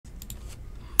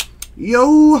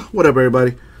Yo, what up,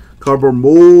 everybody? Cardboard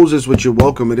Moles is what you're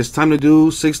welcome. It is time to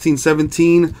do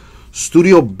 16-17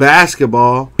 Studio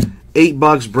Basketball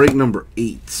 8-box break number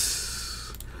 8.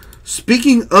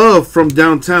 Speaking of from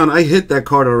downtown, I hit that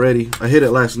card already. I hit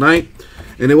it last night,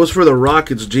 and it was for the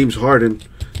Rockets, James Harden.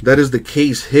 That is the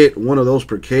case hit, one of those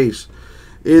per case.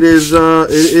 It is a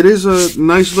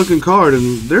nice looking card,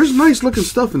 and there's nice looking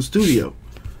stuff in Studio.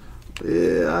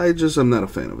 Yeah, I'm not a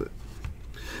fan of it.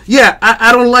 Yeah,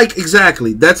 I don't like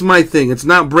exactly. That's my thing. It's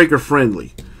not breaker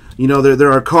friendly. You know,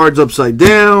 there are cards upside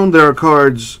down. There are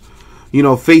cards, you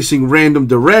know, facing random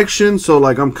directions. So,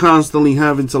 like, I'm constantly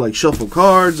having to, like, shuffle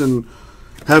cards and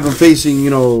have them facing, you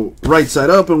know, right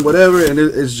side up and whatever. And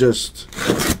it's just,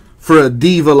 for a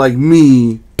diva like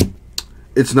me,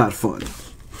 it's not fun.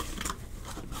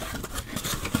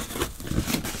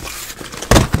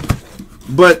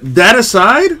 But that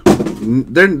aside,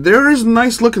 there is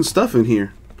nice looking stuff in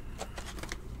here.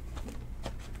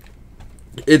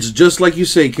 It's just like you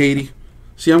say, Katie.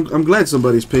 See, I'm glad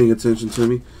somebody's paying attention to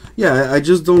me. Yeah, I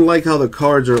just don't like how the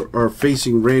cards are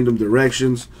facing random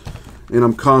directions, and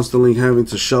I'm constantly having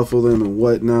to shuffle them and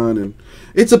whatnot, and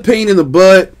it's a pain in the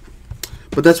butt,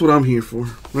 but that's what I'm here for,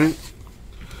 right?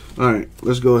 All right,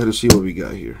 let's go ahead and see what we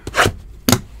got here.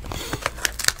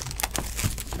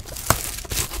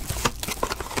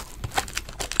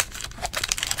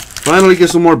 Finally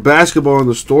get some more basketball in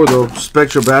the store, though.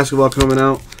 Spectra basketball coming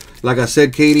out. Like I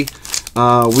said, Katie,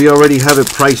 we already have it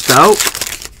priced out.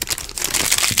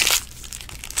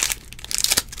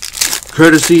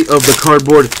 Courtesy of the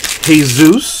cardboard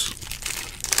Jesus.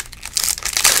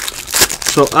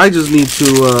 So I just need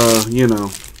to, you know,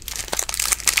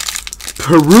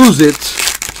 peruse it.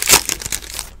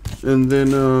 And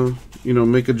then, you know,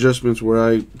 make adjustments where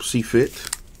I see fit.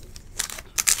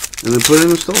 And then put it in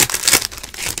the store.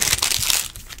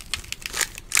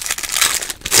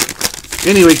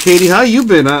 Anyway, Katie, how you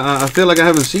been? I feel like I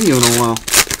haven't seen you in a while.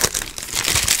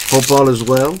 Hope all is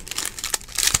well.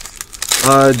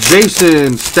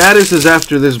 Jason, status is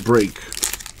after this break.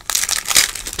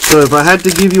 So if I had to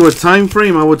give you a time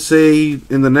frame, I would say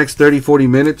in the next 30-40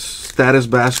 minutes, status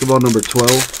basketball number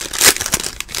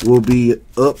 12 will be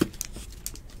up.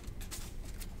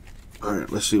 Alright,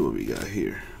 let's see what we got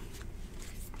here.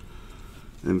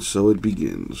 And so it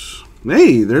begins.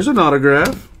 Hey, there's an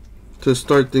autograph to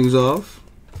start things off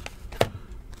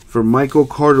for Michael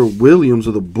Carter Williams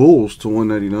of the Bulls to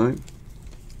 199.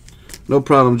 No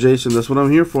problem, Jason. That's what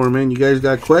I'm here for, man. You guys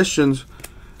got questions,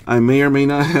 I may or may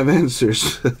not have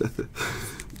answers.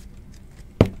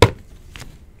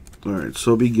 Alright,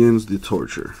 so begins the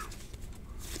torture.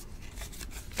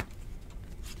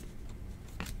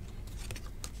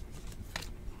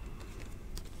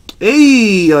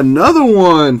 Hey, another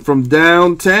one from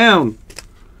downtown.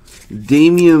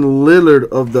 Damian Lillard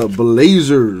of the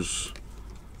Blazers.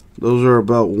 Those are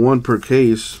about one per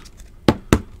case.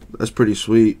 That's pretty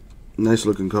sweet. Nice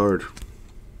looking card.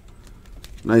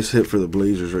 Nice hit for the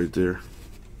Blazers right there.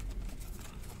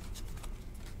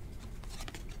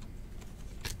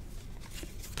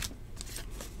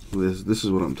 This is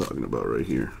what I'm talking about right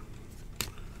here.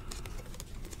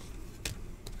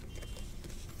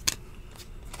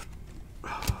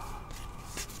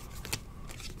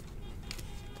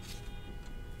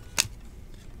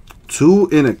 Two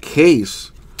in a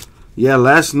case. Yeah,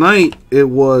 last night it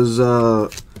was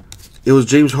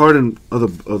James Harden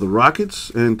of the Rockets,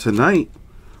 and tonight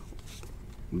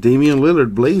Damian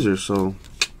Lillard Blazers. So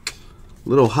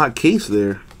little hot case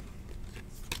there.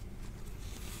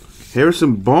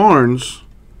 Harrison Barnes.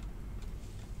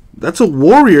 That's a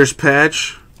Warriors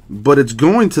patch, but it's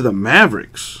going to the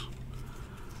Mavericks.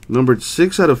 Numbered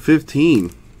 6 out of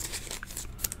 15.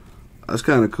 That's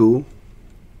kind of cool.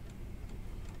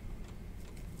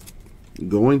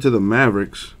 Going to the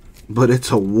Mavericks, but it's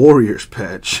a Warriors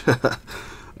patch.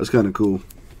 That's kind of cool.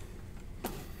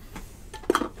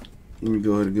 Let me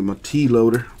go ahead and get my T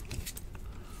loader.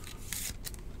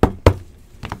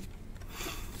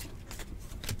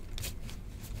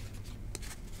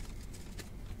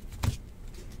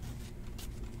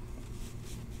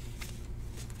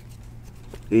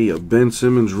 Hey, a Ben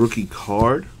Simmons rookie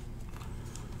card.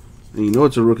 And you know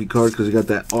it's a rookie card because you got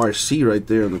that RC right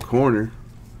there in the corner.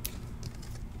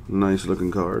 Nice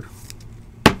looking card.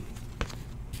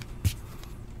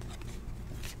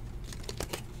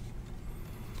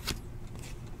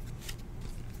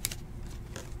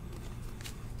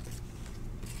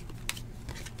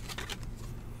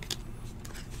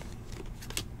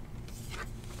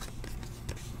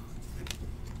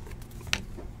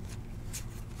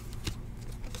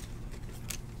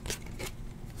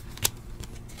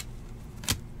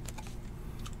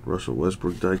 Russell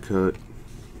Westbrook die cut.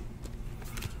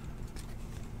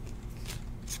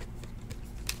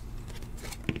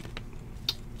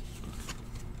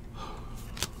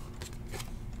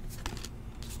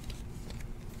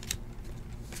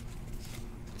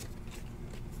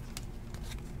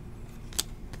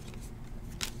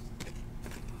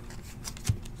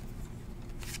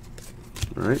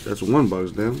 All right, that's one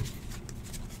box down.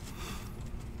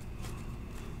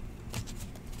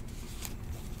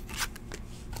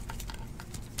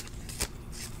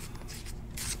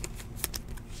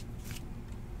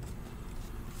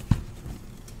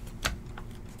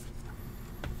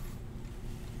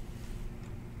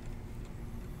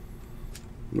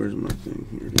 Where's my thing?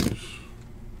 Here it is.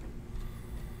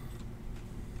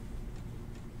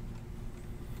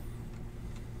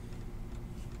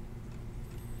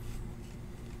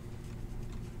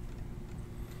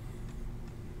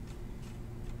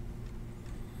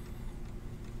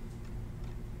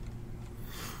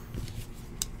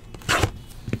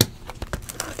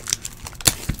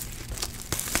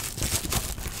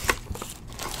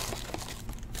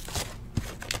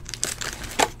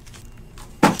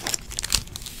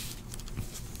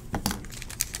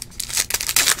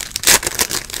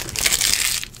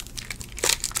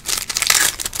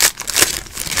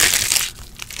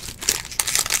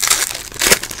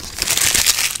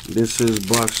 This is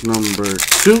box number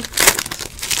 2.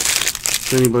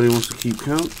 If anybody wants to keep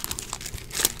count.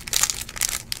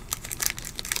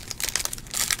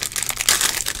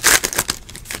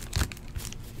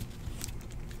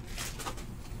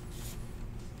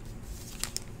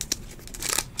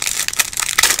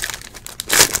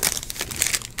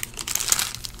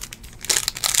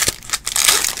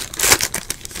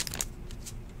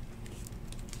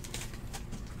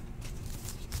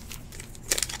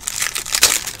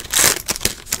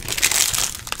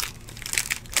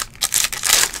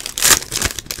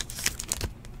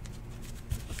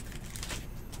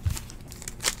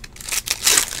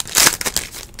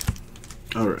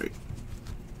 All right.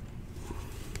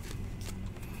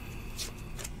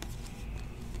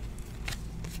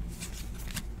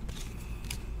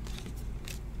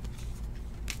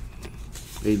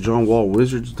 A John Wall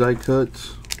Wizards die cut.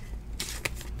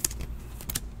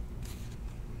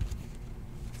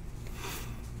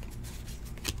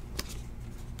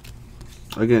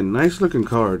 Again, nice looking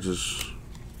card. Just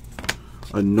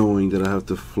annoying that I have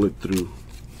to flip through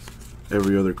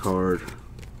every other card.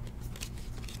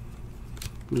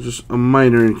 It's just a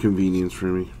minor inconvenience for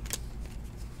me.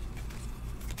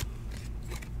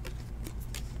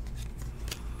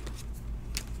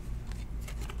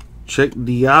 Check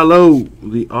Diallo,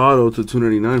 the auto to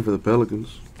 299 for the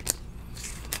Pelicans.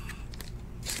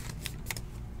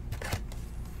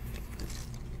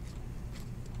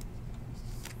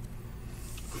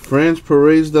 France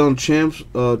parades down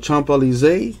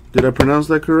Champs-Élysées. Did I pronounce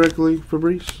that correctly,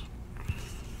 Fabrice?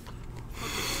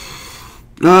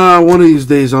 One of these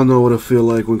days I'll know what it'll feel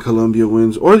like when Colombia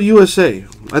wins. Or the USA.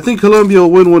 I think Colombia will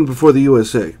win one before the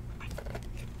USA.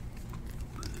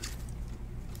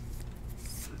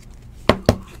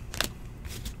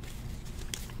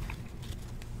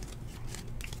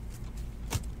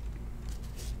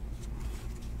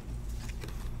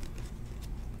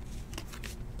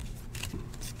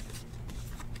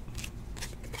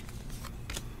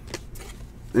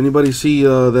 Anybody see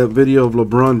that video of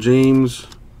LeBron James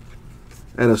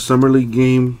at a Summer League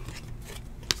game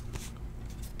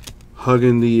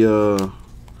hugging the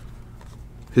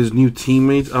his new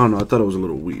teammates? I don't know, I thought it was a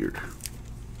little weird.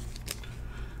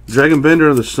 Dragon Bender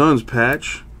of the Suns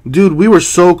patch. Dude, we were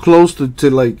so close to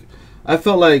like, I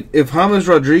felt like if James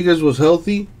Rodriguez was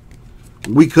healthy,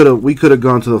 we could have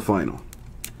gone to the final.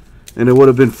 And it would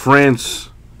have been France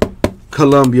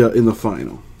Colombia in the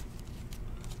final.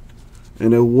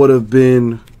 And it would have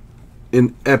been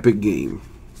an epic game.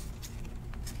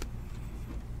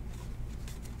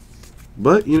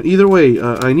 But you know, either way,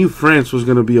 I knew France was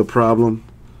going to be a problem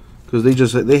because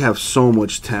they have so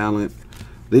much talent.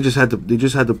 They just had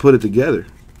to put it together.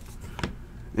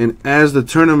 And as the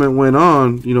tournament went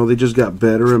on, you know, they just got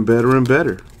better and better and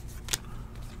better.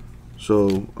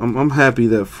 So I'm happy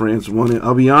that France won it.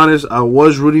 I'll be honest, I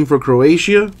was rooting for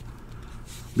Croatia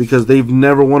because they've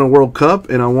never won a World Cup,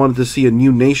 and I wanted to see a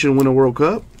new nation win a World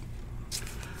Cup.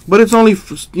 But it's only,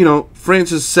 you know,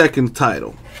 France's second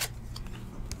title.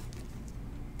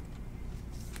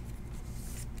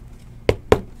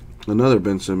 Another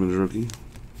Ben Simmons rookie.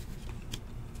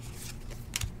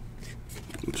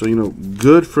 So, you know,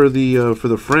 good for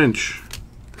the French.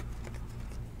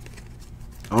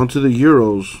 On to the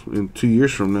Euros in 2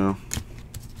 years from now.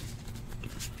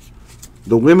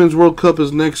 The Women's World Cup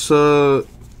is next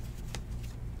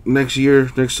next year,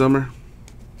 next summer.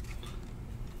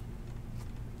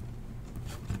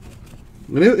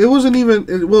 And it wasn't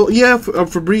even, well, yeah,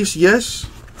 Fabrice, yes.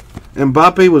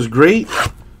 Mbappe was great.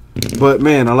 But,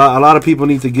 man, a lot of people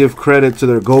need to give credit to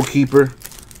their goalkeeper.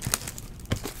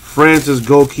 France's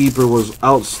goalkeeper was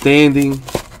outstanding.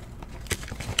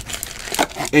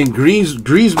 And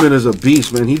Griezmann is a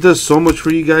beast, man. He does so much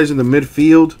for you guys in the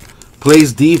midfield.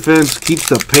 Plays defense, keeps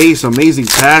the pace, amazing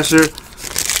passer.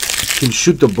 Can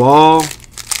shoot the ball.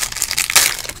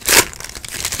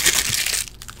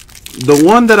 The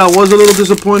one that I was a little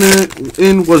disappointed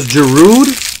in was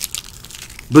Giroud.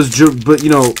 But you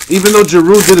know, even though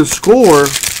Giroud didn't score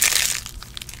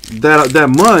that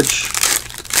much,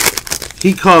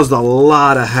 he caused a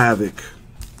lot of havoc.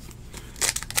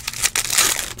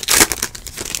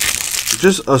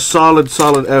 Just a solid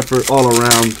effort all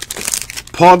around.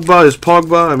 Pogba is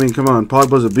Pogba. I mean, come on.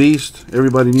 Pogba's a beast.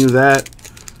 Everybody knew that.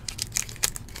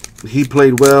 He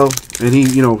played well. And he,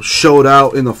 you know, showed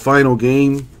out in the final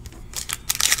game.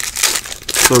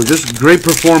 So just great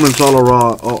performance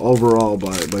overall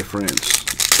by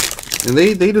France. And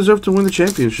they deserve to win the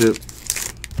championship.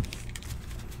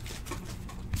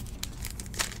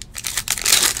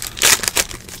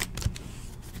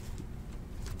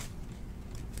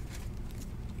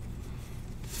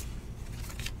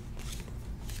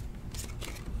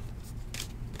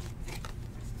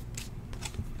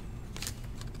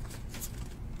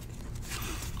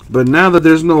 But now that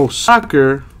there's no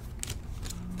soccer,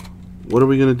 what are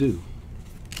we going to do?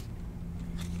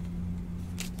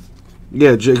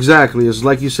 Yeah, exactly. It's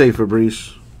like you say,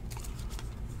 Fabrice.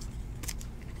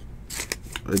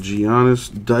 A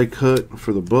Giannis die cut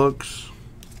for the Bucks.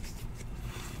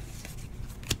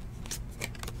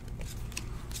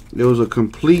 It was a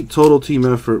complete, total team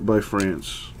effort by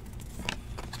France.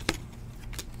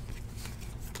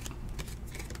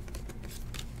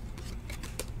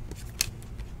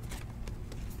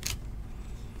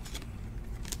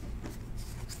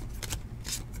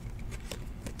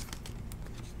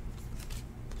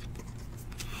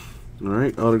 All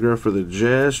right, autograph for the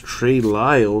Jazz, Trey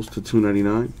Lyles to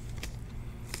 299.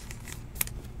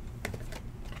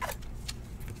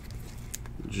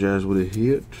 Jazz with a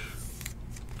hit.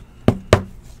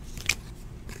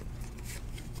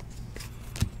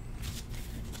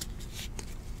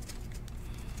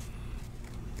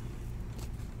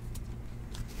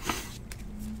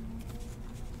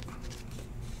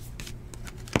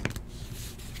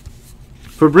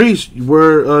 Fabrice,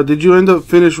 did you end up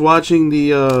finish watching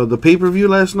the pay-per-view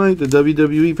last night, the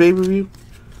WWE pay-per-view?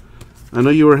 I know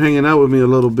you were hanging out with me a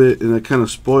little bit, and I kind of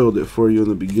spoiled it for you in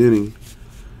the beginning.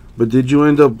 But did you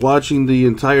end up watching the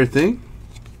entire thing?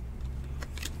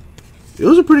 It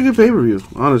was a pretty good pay-per-view,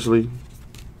 honestly.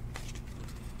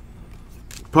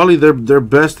 Probably their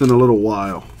best in a little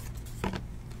while.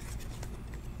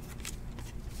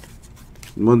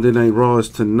 Monday Night Raw is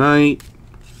tonight.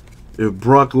 If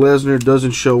Brock Lesnar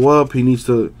doesn't show up, he needs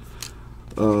to,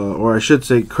 or I should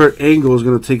say, Kurt Angle is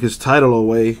going to take his title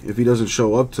away if he doesn't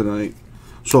show up tonight.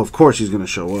 So, of course, he's going to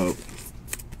show up.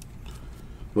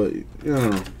 But, I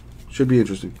don't know. Should be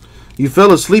interesting. You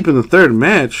fell asleep in the third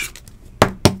match.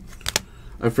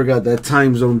 I forgot that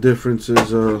time zone difference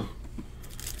is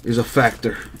a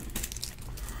factor.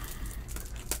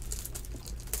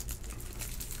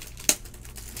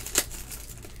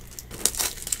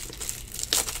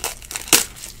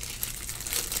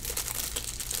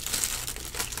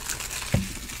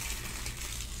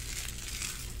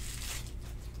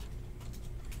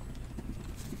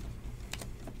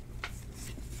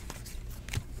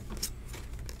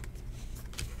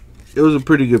 It was a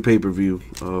pretty good pay-per-view,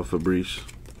 Fabrice.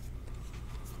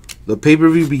 The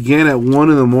pay-per-view began at 1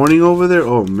 in the morning over there?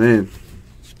 Oh, man.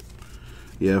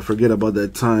 Yeah, forget about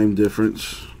that time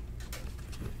difference.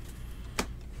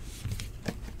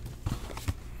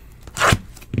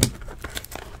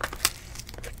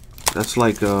 That's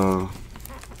like, dang,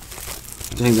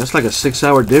 that's like a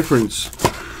 6-hour difference.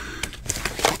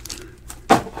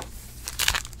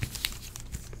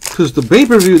 Because the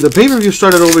pay-per-view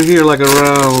started over here like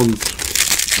around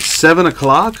 7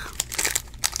 o'clock.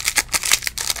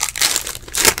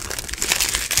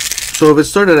 So if it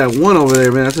started at 1 over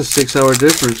there, man, that's a 6-hour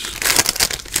difference.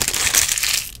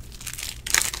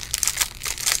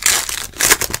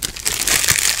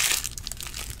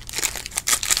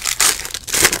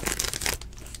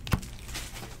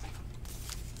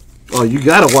 Oh, you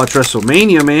gotta watch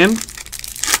WrestleMania, man.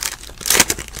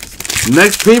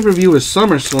 Next pay-per-view is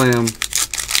SummerSlam.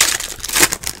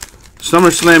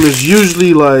 SummerSlam is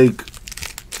usually like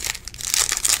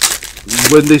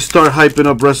when they start hyping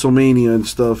up WrestleMania and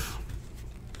stuff.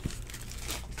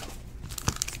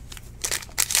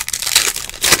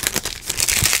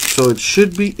 so it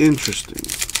should be interesting.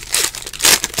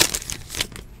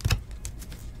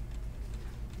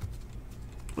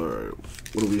 Alright,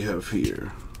 what do we have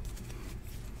here?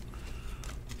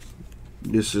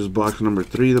 This is box number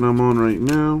 3 that I'm on right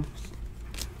now.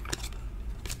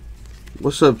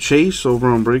 What's up, Chase, over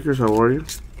on Breakers? How are you?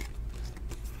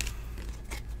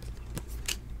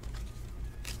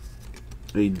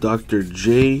 A Dr.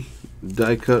 J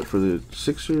die cut for the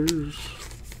Sixers.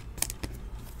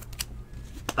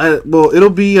 Well,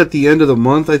 it'll be at the end of the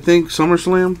month, I think,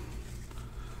 SummerSlam.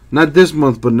 Not this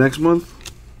month, but next month.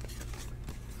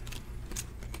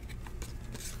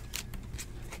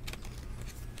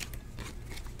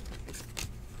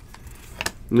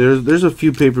 There's a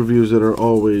few pay-per-views that are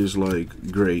always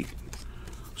like great.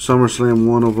 SummerSlam,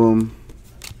 one of them.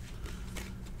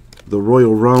 The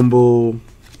Royal Rumble.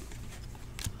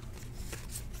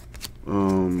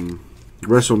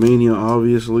 WrestleMania,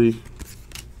 obviously.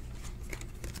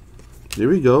 There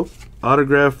we go.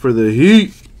 Autograph for the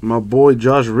Heat. My boy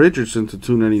Josh Richardson to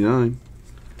 $2.99.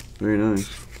 Very nice.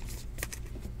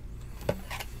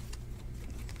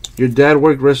 Your dad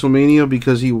worked WrestleMania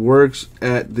because he works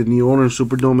at the New Orleans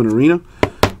Superdome and Arena.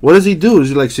 What does he do? Is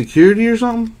he like security or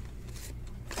something?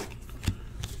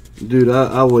 Dude,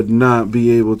 I would not be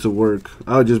able to work.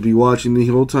 I would just be watching the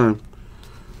whole time.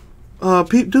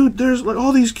 Dude, there's like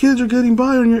all these kids are getting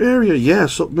by on your area. Yeah,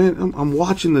 so man, I'm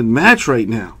watching the match right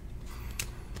now.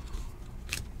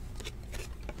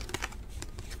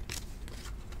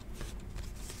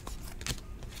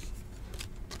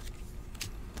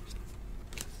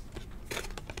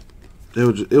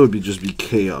 It would just be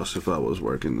chaos if I was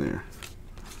working there.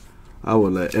 I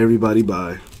would let everybody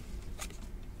by.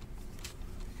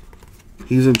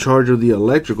 He's in charge of the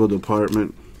electrical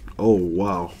department. Oh,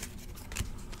 wow.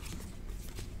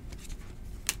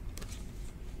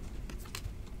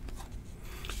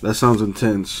 That sounds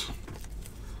intense.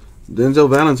 Denzel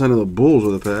Valentine of the Bulls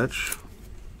with a patch.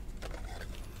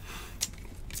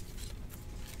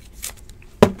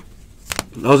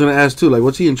 I was going to ask, too, like,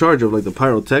 what's he in charge of? Like, the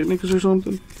pyrotechnics or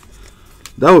something?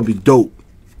 That would be dope.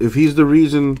 If he's the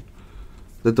reason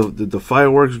that the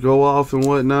fireworks go off and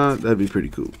whatnot, that'd be pretty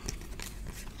cool.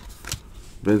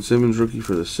 Ben Simmons, rookie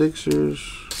for the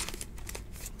Sixers.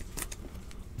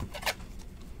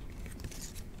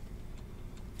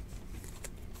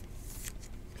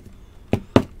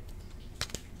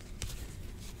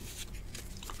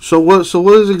 So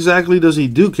what exactly does he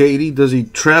do, Katie? Does he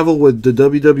travel with the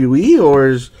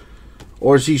WWE,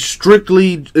 or is he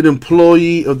strictly an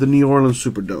employee of the New Orleans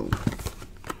Superdome?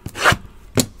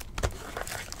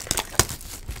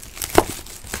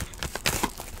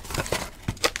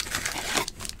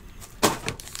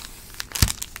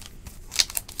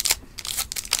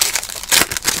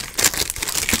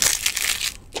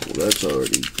 Well, that's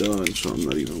already done, so I'm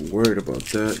not even worried about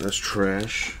that. That's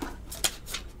trash.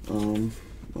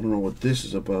 I don't know what this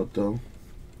is about, though.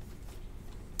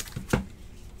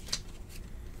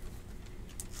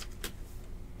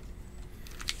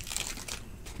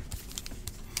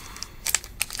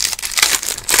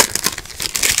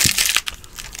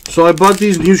 So I bought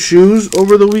these new shoes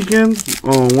over the weekend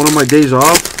on one of my days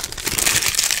off.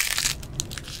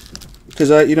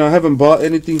 Because I haven't bought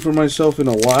anything for myself in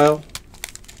a while.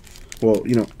 Well,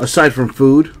 aside from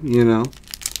food,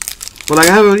 But like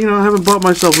I haven't bought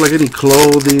myself like any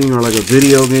clothing or like a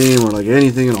video game or like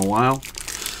anything in a while.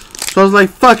 So I was like,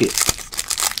 fuck it.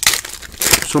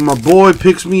 So my boy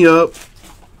picks me up.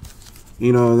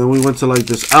 And then we went to like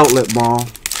this outlet mall.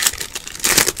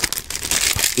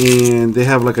 And they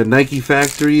have like a Nike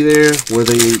factory there where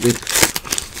they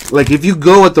like if you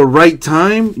go at the right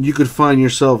time, you could find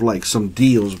yourself like some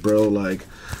deals, bro. Like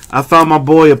I found my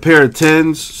boy a pair of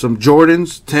 10s, some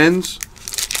Jordans 10s.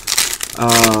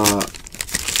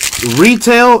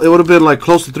 Retail, it would have been like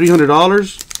close to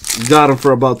 $300. Got them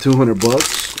for about $200.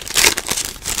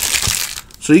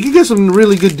 So you can get some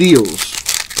really good deals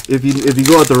if you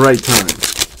go at the right time.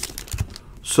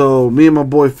 So me and my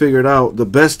boy figured out the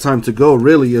best time to go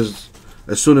really is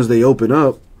as soon as they open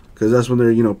up, because that's when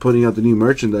they're putting out the new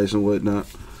merchandise and whatnot.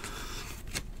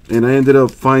 And I ended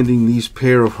up finding these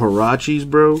pair of Huaraches,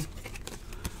 bro.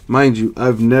 Mind you,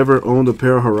 I've never owned a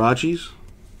pair of Huaraches.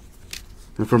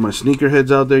 And for my sneakerheads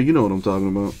out there, you know what I'm talking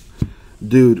about.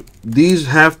 Dude, these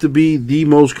have to be the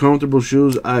most comfortable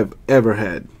shoes I've ever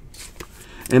had.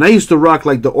 And I used to rock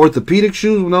like the orthopedic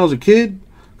shoes when I was a kid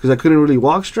because I couldn't really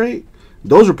walk straight.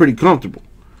 Those are pretty comfortable.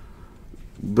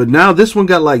 But now this one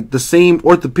got like the same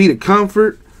orthopedic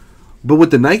comfort, but with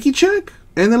the Nike check,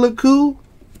 and they look cool.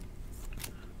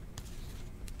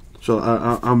 So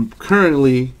I'm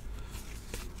currently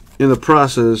in the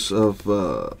process of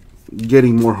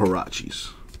getting more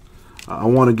Huaraches. I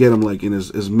want to get them like in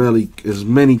as many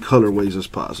colorways as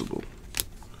possible.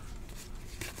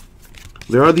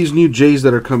 There are these new J's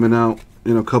that are coming out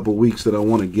in a couple weeks that I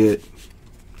want to get.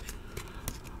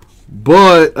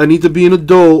 But I need to be an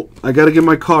adult. I got to get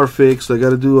my car fixed. I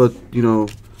got to do a, you know,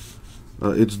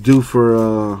 it's due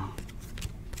for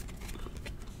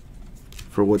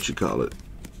what you call it,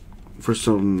 for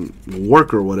some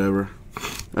work or whatever.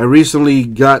 I recently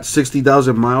got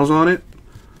 60,000 miles on it,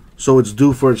 so it's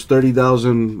due for its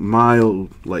 30,000 mile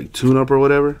like tune-up or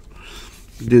whatever.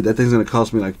 Dude, that thing's gonna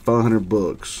cost me like 500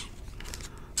 bucks.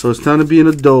 So it's time to be an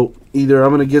adult. Either I'm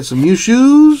gonna get some new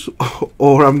shoes,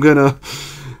 or I'm gonna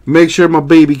make sure my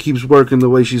baby keeps working the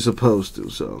way she's supposed to.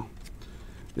 So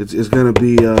it's gonna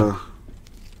be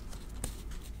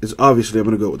it's obviously I'm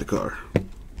gonna go with the car.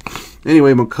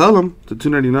 Anyway, McCullum, the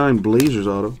 $2.99 Blazers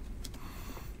auto.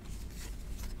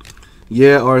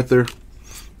 Yeah, Arthur.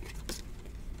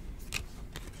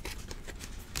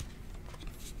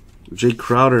 Jay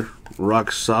Crowder,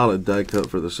 rock solid die cut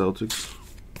for the Celtics.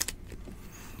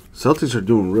 Celtics are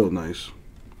doing real nice.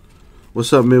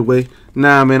 What's up, Midway?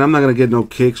 Nah, man, I'm not going to get no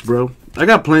kicks, bro. I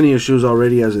got plenty of shoes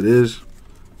already as it is.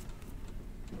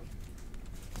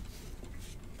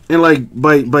 And, like,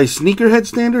 by sneakerhead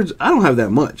standards, I don't have that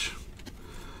much.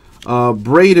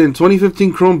 Braden,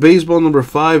 2015 Chrome Baseball number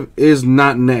 5 is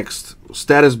not next.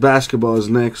 Status Basketball is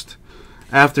next.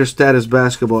 After Status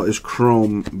Basketball is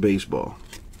Chrome Baseball.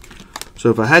 So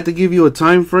if I had to give you a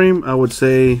time frame, I would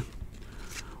say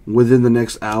within the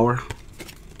next hour.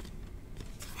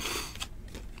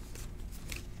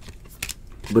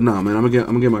 But nah, man, I'm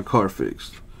gonna get my car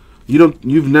fixed.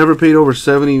 You've never paid over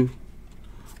 70.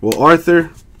 Well,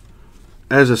 Arthur,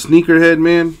 as a sneakerhead,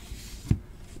 man,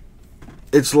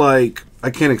 it's like I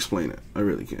can't explain it. I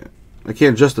really can't. I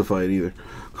can't justify it either.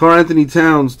 Karl Anthony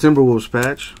Towns Timberwolves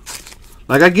patch.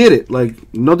 Like, I get it.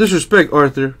 Like, no disrespect,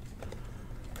 Arthur,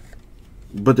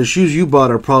 but the shoes you bought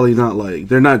are probably not like,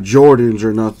 they're not Jordans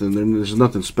or nothing. There's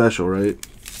nothing special, right?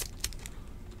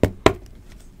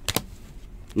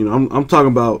 You know, I'm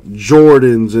talking about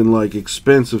Jordans and like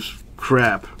expensive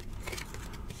crap.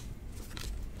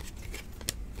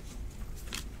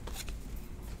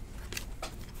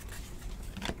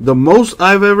 The most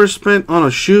I've ever spent on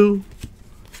a shoe,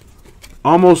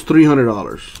 almost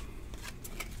 $300.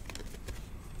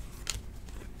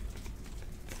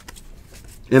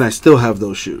 And I still have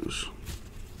those shoes.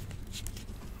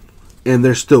 And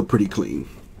they're still pretty clean.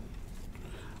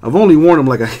 I've only worn them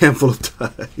like a handful of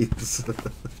times.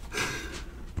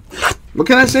 What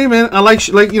can I say, man? I like,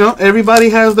 you know, everybody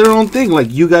has their own thing. Like,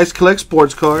 you guys collect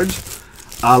sports cards.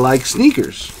 I like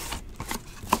sneakers.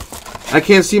 I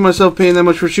can't see myself paying that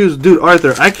much for shoes. Dude,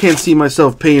 Arthur, I can't see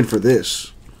myself paying for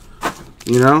this.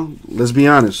 You know? Let's be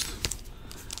honest.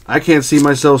 I can't see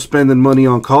myself spending money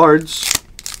on cards.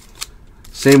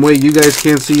 Same way you guys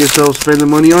can't see yourself spending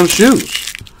money on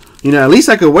shoes. You know, at least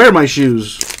I could wear my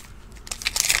shoes.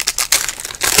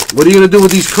 What are you going to do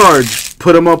with these cards?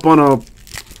 Put them up on a...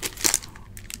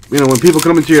 You know, when people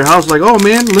come into your house, like, oh,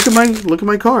 man, look at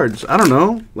my cards. I don't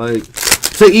know. Like,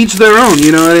 to each their own,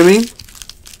 you know what I mean?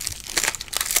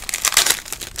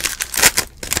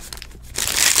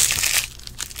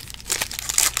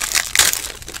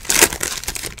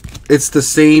 It's the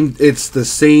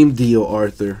same deal,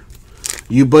 Arthur.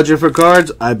 You budget for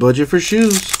cards, I budget for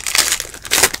shoes.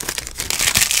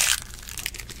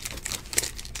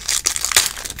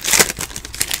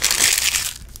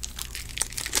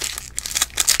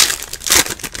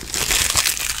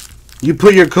 You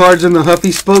put your cards in the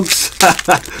Huffy spokes?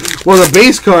 Well, the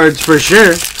base cards for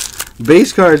sure.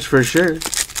 Base cards for sure.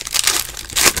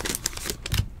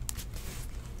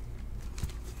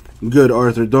 Good,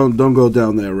 Arthur. Don't go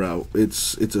down that route.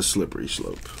 It's a slippery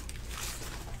slope.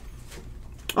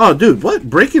 Oh, dude, what?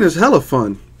 Breaking is hella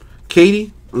fun,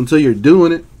 Katie. Until you're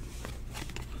doing it,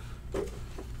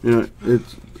 you know,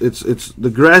 it's the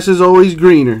grass is always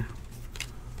greener.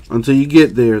 Until you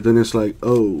get there, then it's like,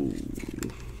 oh,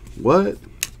 what?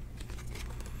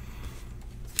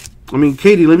 I mean,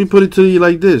 Katie, let me put it to you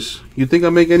like this: you think I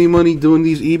make any money doing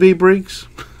these eBay breaks?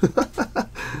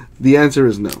 The answer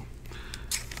is no.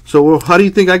 So, well, how do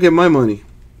you think I get my money?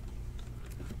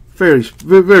 Very,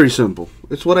 very simple.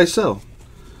 It's what I sell.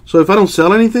 So if I don't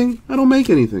sell anything, I don't make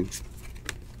anything.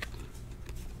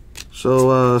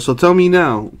 So tell me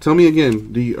now. Tell me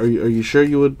again. Are you sure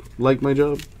you would like my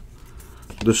job?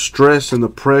 The stress and the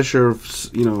pressure of,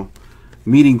 you know,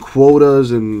 meeting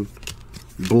quotas and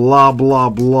blah blah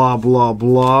blah blah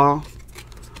blah.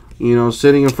 You know,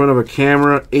 sitting in front of a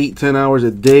camera 8-10 hours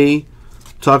a day,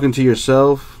 talking to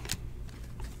yourself.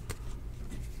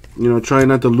 You know, try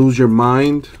not to lose your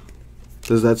mind.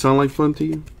 Does that sound like fun to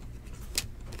you?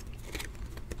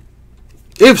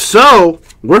 If so,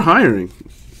 we're hiring.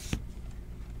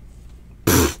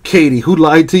 Pfft, Katie, who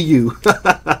lied to you?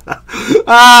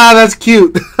 Ah, that's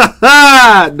cute.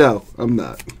 No, I'm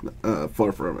not.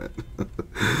 Far from it.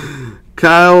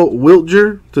 Kyle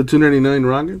Wiltjer to 299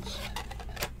 Rockets.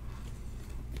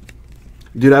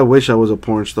 Dude, I wish I was a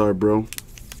porn star, bro.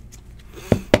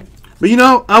 But you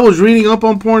know, I was reading up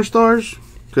on porn stars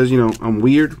because, you know, I'm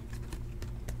weird.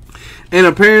 And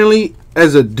apparently,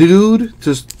 as a dude,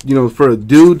 for a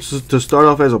dude to start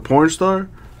off as a porn star,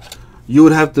 you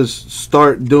would have to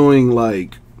start doing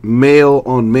like male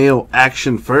on male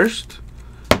action first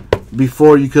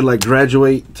before you could like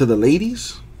graduate to the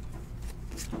ladies.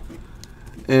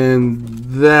 And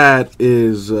that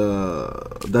is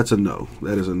that's a no.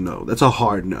 That is a no. That's a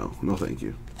hard no. No, thank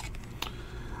you.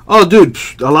 Oh, dude,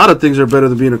 a lot of things are better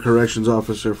than being a corrections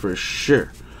officer for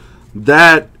sure.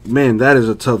 That is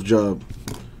a tough job.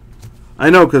 I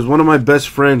know, because one of my best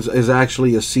friends is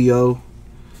actually a CO,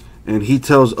 and he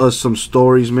tells us some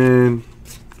stories, man,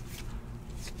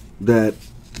 that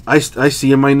I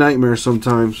see in my nightmares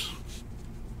sometimes.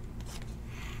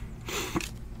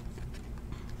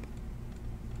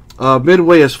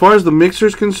 Midway, as far as the mixer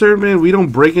is concerned, man, we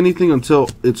don't break anything until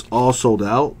it's all sold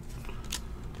out.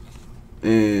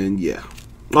 And yeah.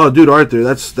 Oh, dude, Arthur,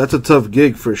 that's a tough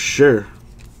gig for sure.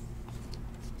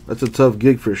 That's a tough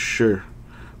gig for sure.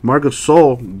 Marc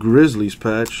Gasol, Grizzlies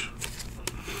patch.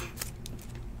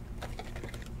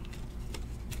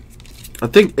 I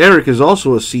think Eric is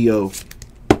also a CO.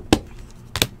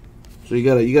 So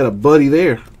you got a buddy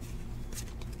there.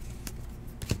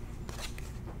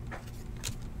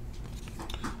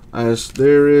 As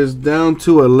there is down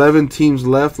to 11 teams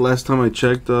left. Last time I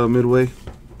checked, Midway.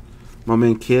 My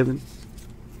man Kevin.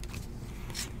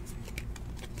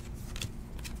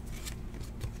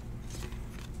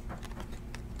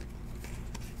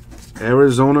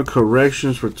 Arizona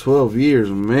Corrections for 12 years,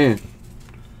 man.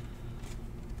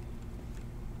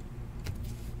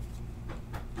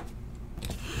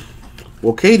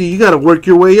 Well, Katie, you got to work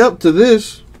your way up to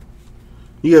this.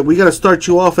 We got to start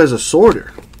you off as a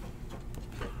sorter.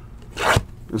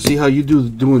 And see how you do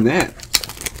doing that.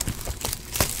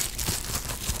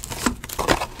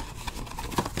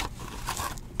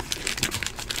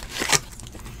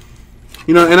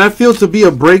 You know, and I feel to be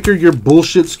a breaker, your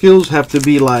bullshit skills have to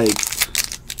be like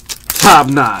top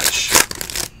notch.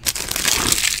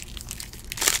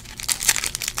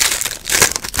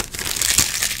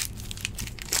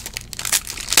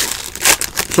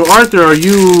 So Arthur, are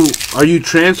you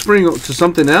transferring to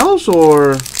something else,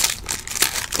 or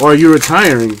are you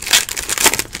retiring?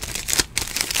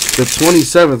 The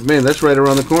 27th, man, that's right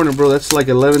around the corner, bro. That's like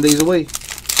 11 days away.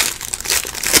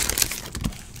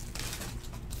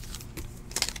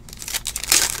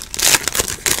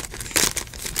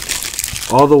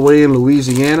 All the way in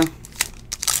Louisiana.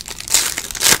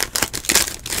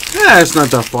 Yeah, it's not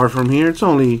that far from here. It's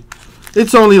only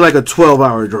like a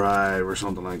 12-hour drive or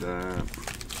something like that.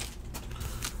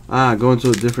 Ah, going to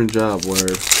a different job.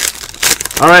 Word.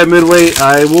 All right, Midway,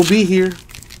 I will be here.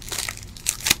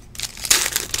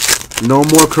 No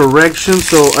more corrections.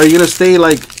 So, are you gonna stay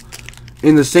like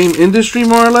in the same industry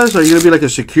more or less? Are you gonna be like a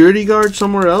security guard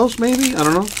somewhere else? Maybe, I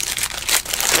don't know.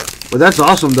 But that's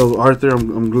awesome, though, Arthur.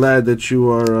 I'm glad that you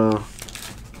are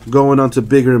going on to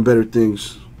bigger and better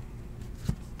things.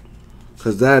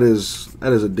 Because that is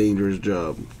a dangerous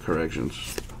job,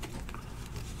 corrections.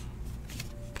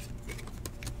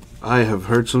 I have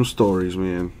heard some stories,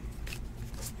 man.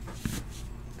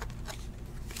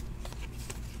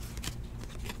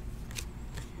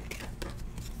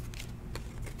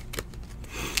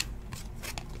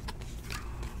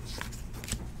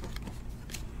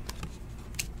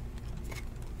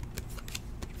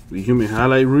 The human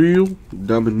highlight reel,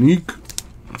 Dominique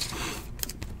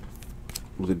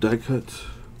with a die cut.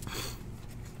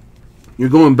 You're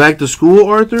going back to school,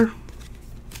 Arthur?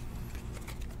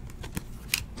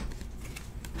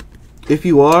 If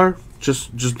you are,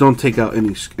 just don't take out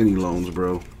any loans,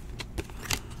 bro.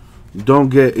 Don't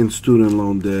get in student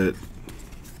loan debt.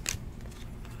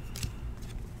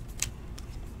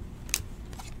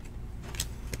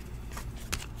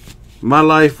 My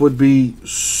life would be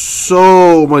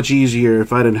so much easier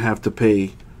if I didn't have to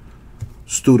pay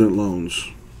student loans.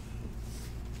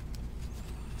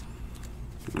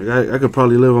 Like I could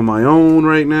probably live on my own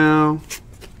right now.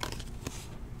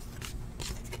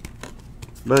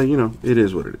 But, you know, it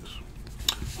is what it is.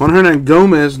 Juan Hernan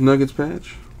Gomez, Nuggets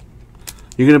patch.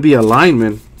 You're going to be a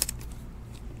lineman.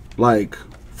 Like,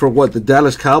 for what, the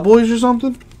Dallas Cowboys or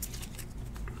something?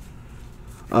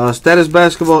 Status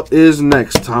Basketball is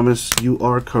next, Thomas. You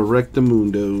are correct,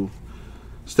 Mundo.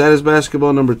 Status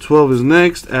Basketball number 12 is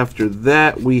next. After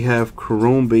that, we have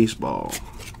Chrome Baseball.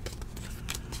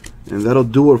 And that'll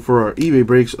do it for our eBay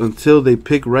breaks until they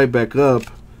pick right back up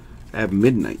at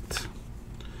midnight.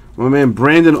 My man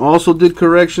Brandon also did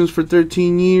corrections for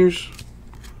 13 years.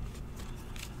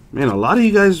 Man, a lot of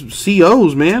you guys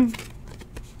COs, man.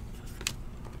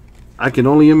 I can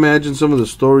only imagine some of the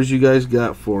stories you guys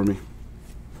got for me.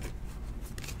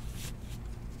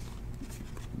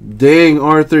 Dang,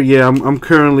 Arthur. Yeah, I'm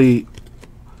currently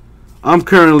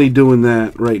doing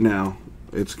that right now.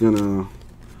 It's gonna.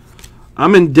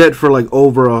 I'm in debt for like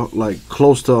over like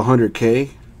close to 100K.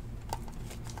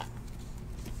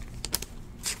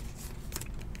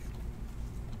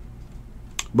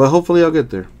 But hopefully I'll get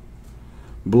there.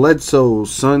 Bledsoe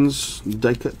Suns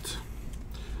die cut.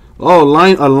 Oh,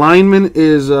 a lineman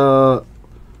is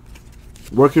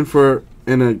working for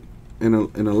an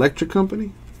electric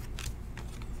company.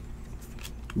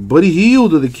 Buddy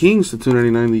Hield of the Kings to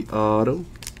 299 the auto.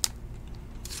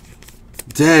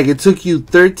 Dag, it took you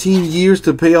 13 years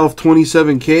to pay off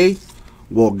 27K?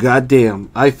 Well, goddamn,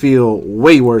 I feel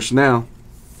way worse now.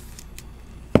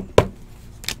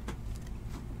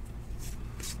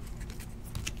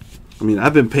 I mean,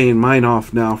 I've been paying mine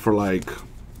off now for like,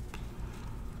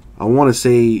 I want to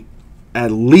say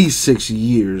at least 6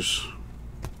 years.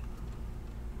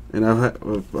 And I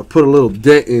put a little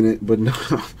debt in it, but no,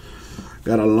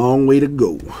 got a long way to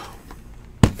go.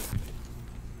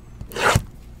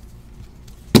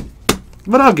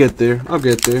 But I'll get there. I'll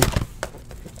get there.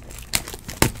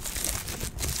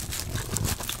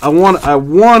 I want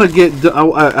to get.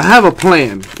 I have a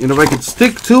plan, and if I can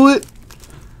stick to it,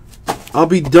 I'll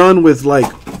be done with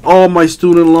like all my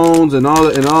student loans and all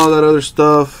that other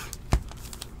stuff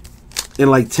in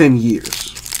like 10 years.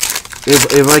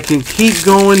 If I can keep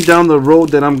going down the road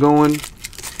that I'm going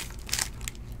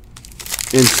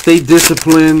and stay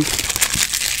disciplined,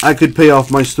 I could pay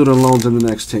off my student loans in the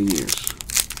next 10 years.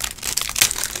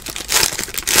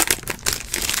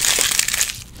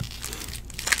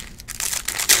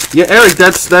 Yeah, Eric,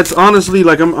 that's honestly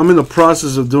like I'm in the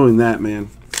process of doing that, man.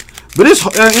 But it's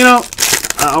you know,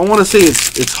 I want to say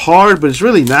it's hard, but it's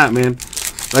really not, man.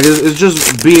 Like it's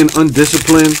just being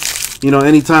undisciplined. You know,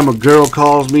 anytime a girl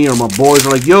calls me or my boys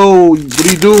are like, "Yo, what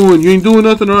are you doing? You ain't doing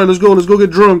nothing. All right, let's go get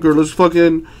drunk or let's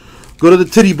fucking go to the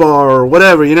titty bar or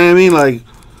whatever." You know what I mean? Like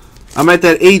I'm at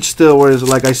that age still where it's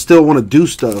like I still want to do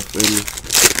stuff.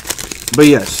 But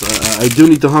yes, I do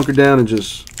need to hunker down and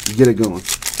just get it going.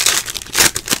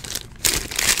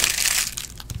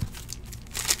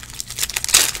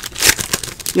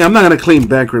 Yeah, I'm not gonna claim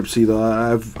bankruptcy though.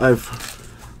 I've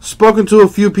spoken to a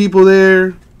few people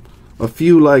there, a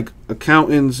few like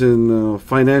accountants and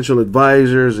financial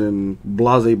advisors and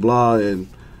blah blah, and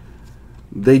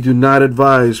they do not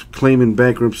advise claiming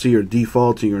bankruptcy or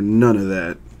defaulting or none of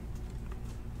that.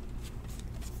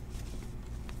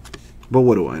 But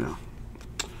what do I know?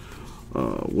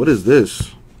 What is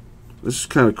this? This is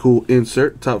kind of cool.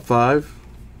 Insert top 5.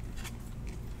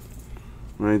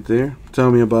 Right there. Tell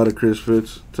me about it, Chris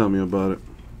Fitz. Tell me about it.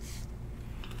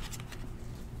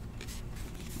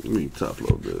 Let me top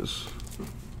load this.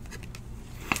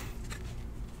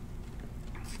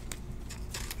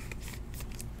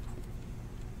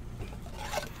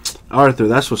 Arthur,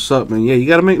 that's what's up, man. Yeah, you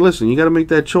gotta make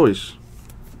that choice.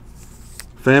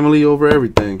 Family over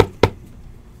everything.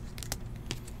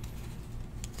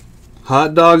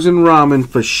 Hot dogs and ramen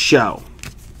for show.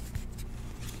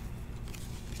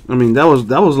 I mean, that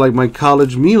was like my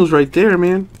college meals right there,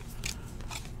 man.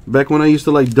 Back when I used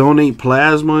to like donate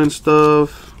plasma and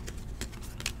stuff.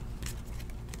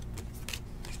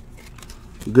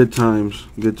 Good times,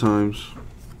 good times.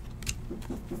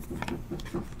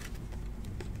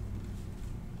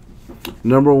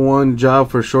 Number 1 job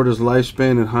for shortest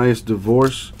lifespan and highest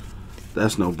divorce.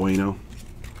 That's no bueno.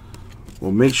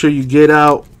 Well, make sure you get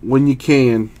out when you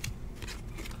can.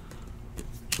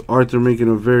 So Arthur making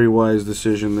a very wise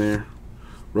decision there.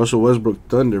 Russell Westbrook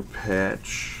Thunder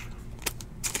patch.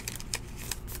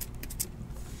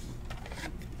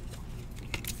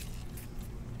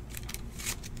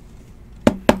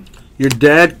 Your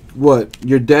dad, what?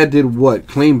 Your dad did what?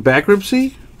 Claim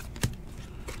bankruptcy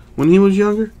when he was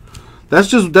younger?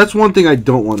 That's one thing I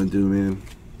don't want to do, man.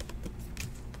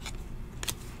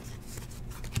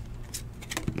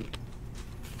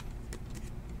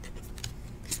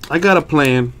 I got a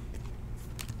plan,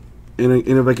 and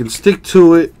if I can stick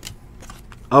to it,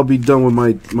 I'll be done with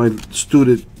my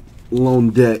student loan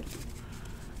debt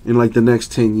in like the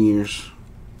next 10 years.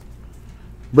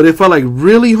 But if I like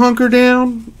really hunker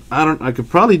down, I could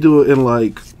probably do it in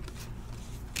like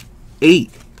 8.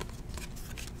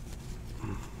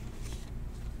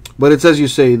 But it's as you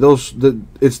say,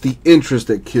 it's the interest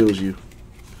that kills you.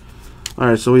 All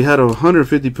right, so we had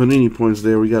 150 Panini points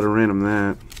there. We got to random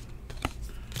that.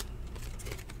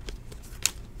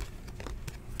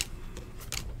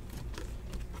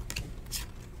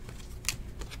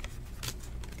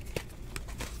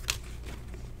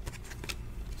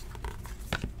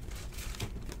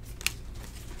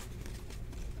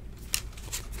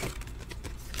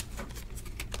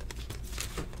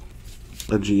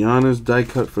 A Giannis die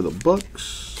cut for the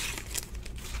Bucks.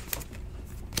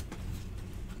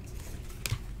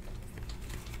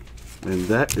 And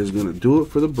that is going to do it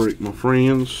for the break, my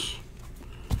friends.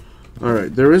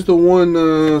 Alright, there is the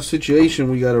one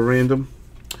situation we got to random.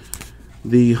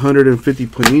 The 150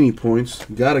 Panini points.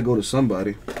 Got to go to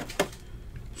somebody.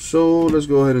 So let's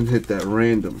go ahead and hit that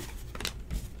random.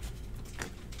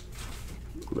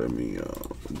 Let me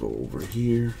go over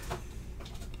here.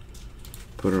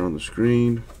 Put it on the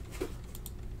screen.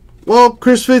 Well,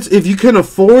 Chris Fitz, if you can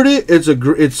afford it, it's a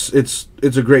great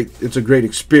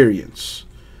experience.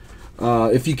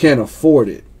 If you can't afford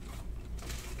it.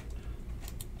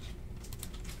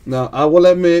 Now, I will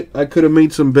admit I could have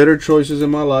made some better choices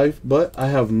in my life, but I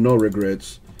have no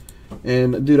regrets.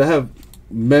 And dude, I have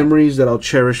memories that I'll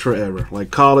cherish forever.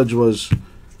 Like college was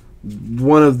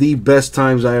one of the best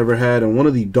times I ever had, and one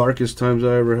of the darkest times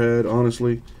I ever had,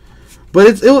 honestly.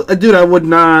 But dude, I would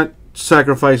not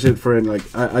sacrifice it for it. Like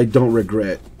I don't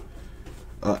regret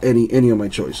any of my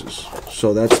choices.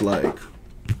 So that's like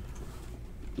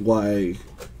why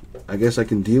I guess I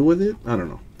can deal with it. I don't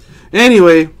know.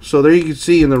 Anyway, so there you can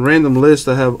see in the random list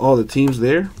I have all the teams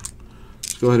there.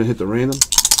 Let's go ahead and hit the random.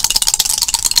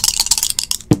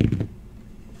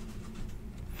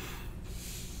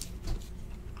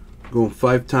 Going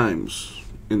 5 times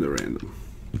in the random.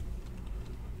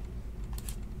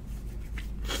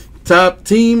 Top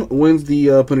team wins the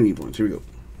Panini points. Here we go.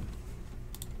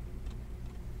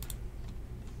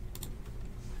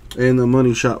 And the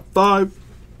money shot 5.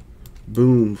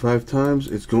 Boom, 5 times.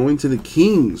 It's going to the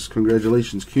Kings.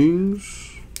 Congratulations,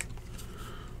 Kings.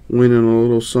 Winning a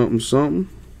little something, something.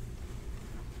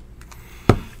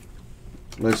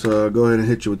 Let's go ahead and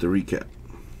hit you with the recap.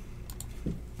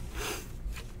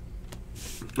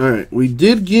 Alright, we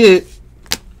did get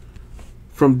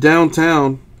from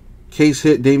downtown case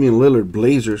hit Damian Lillard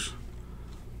Blazers.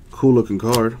 Cool looking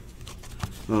card.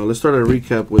 Let's start a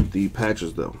recap with the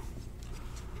patches though.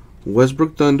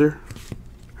 Westbrook Thunder,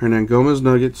 Hernan Gomez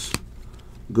Nuggets,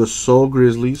 Gasol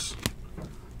Grizzlies,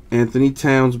 Anthony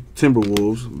Towns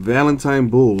Timberwolves, Valentine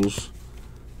Bulls,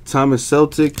 Thomas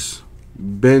Celtics,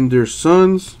 Bender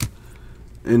Suns,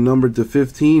 and numbered to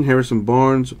 15 Harrison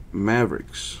Barnes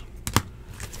Mavericks.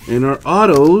 In our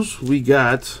autos, we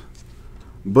got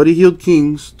Buddy Hield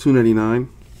Kings, $2.99.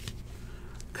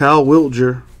 Kyle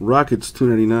Wiltjer, Rockets,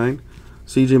 $2.99.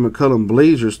 CJ McCollum,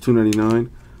 Blazers,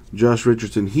 $2.99. Josh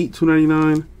Richardson, Heat,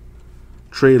 $2.99.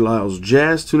 Trey Lyles,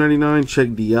 Jazz, $2.99. Check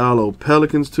Diallo,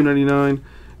 Pelicans, $2.99.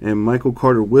 And Michael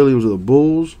Carter Williams of the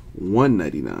Bulls,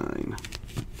 $1.99.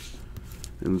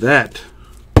 And that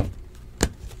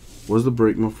was the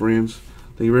break, my friends.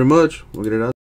 Thank you very much. We'll get it out.